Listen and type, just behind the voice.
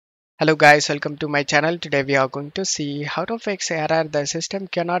Hello guys, welcome to my channel. Today we are going to see how to fix error the system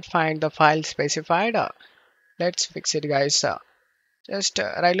cannot find the file specified. Let's fix it guys. Just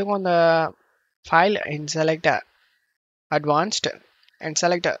right click on the file and select advanced and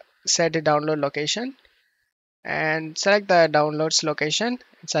select set download location and select the downloads location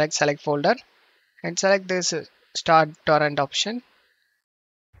and select folder and select this start torrent option.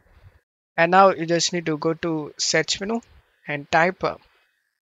 And now you just need to go to search menu and type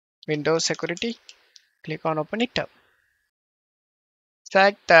Windows security. Click on open it.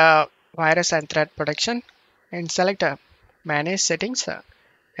 Select virus and threat protection and select manage settings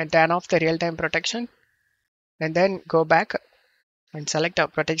and turn off the real-time protection, and then go back and select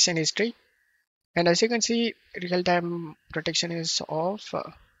protection history. And as you can see, real-time protection is off.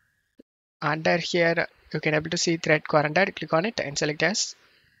 Under here you can able to see threat quarantine. Click on it and select yes.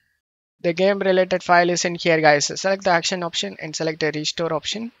 The game related file is in here guys. Select the action option and select the restore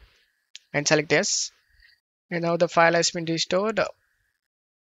option and select yes. And now the file has been restored.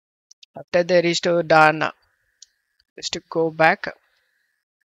 After the restore done, just to go back,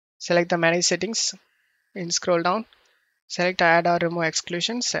 select the manage settings and scroll down. Select add or remove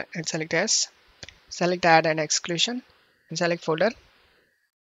exclusions and select yes. Select add and exclusion and select folder.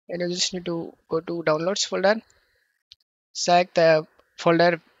 And you just need to go to downloads folder. Select the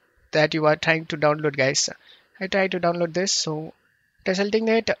folder that you are trying to download guys. I try to download this, so resulting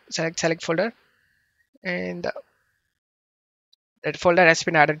that select folder, and that folder has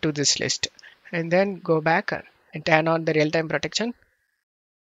been added to this list. And then go back and turn on the real-time protection.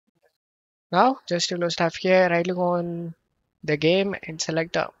 Now just to close stuff here, right click on the game and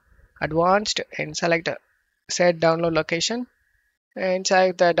select advanced and select set download location and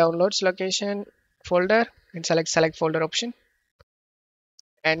select the downloads location folder and select folder option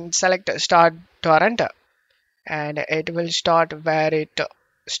and select start torrent, and it will start where it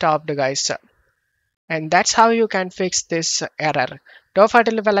stopped guys. And that's how you can fix this error. Don't forget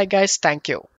to leave a like guys. Thank you.